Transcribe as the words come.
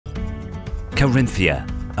Carinthia,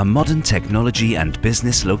 a modern technology and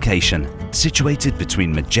business location situated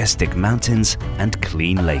between majestic mountains and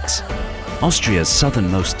clean lakes. Austria's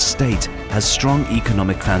southernmost state has strong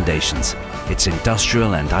economic foundations. Its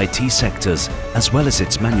industrial and IT sectors, as well as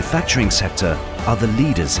its manufacturing sector, are the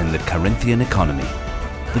leaders in the Carinthian economy.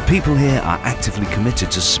 The people here are actively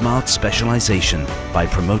committed to smart specialization by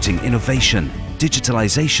promoting innovation,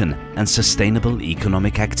 digitalization and sustainable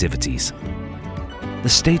economic activities. The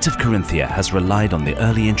state of Carinthia has relied on the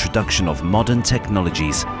early introduction of modern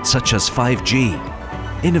technologies such as 5G,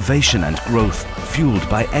 innovation and growth fueled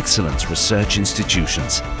by excellent research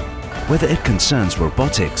institutions. Whether it concerns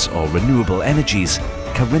robotics or renewable energies,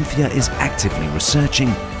 Carinthia is actively researching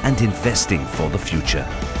and investing for the future.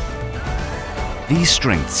 These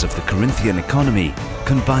strengths of the Carinthian economy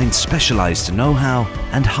combine specialized know-how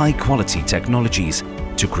and high-quality technologies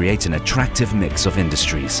to create an attractive mix of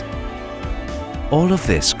industries. All of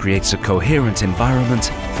this creates a coherent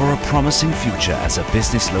environment for a promising future as a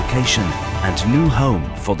business location and new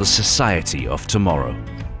home for the society of tomorrow.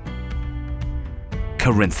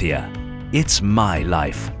 Carinthia, it's my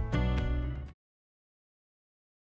life.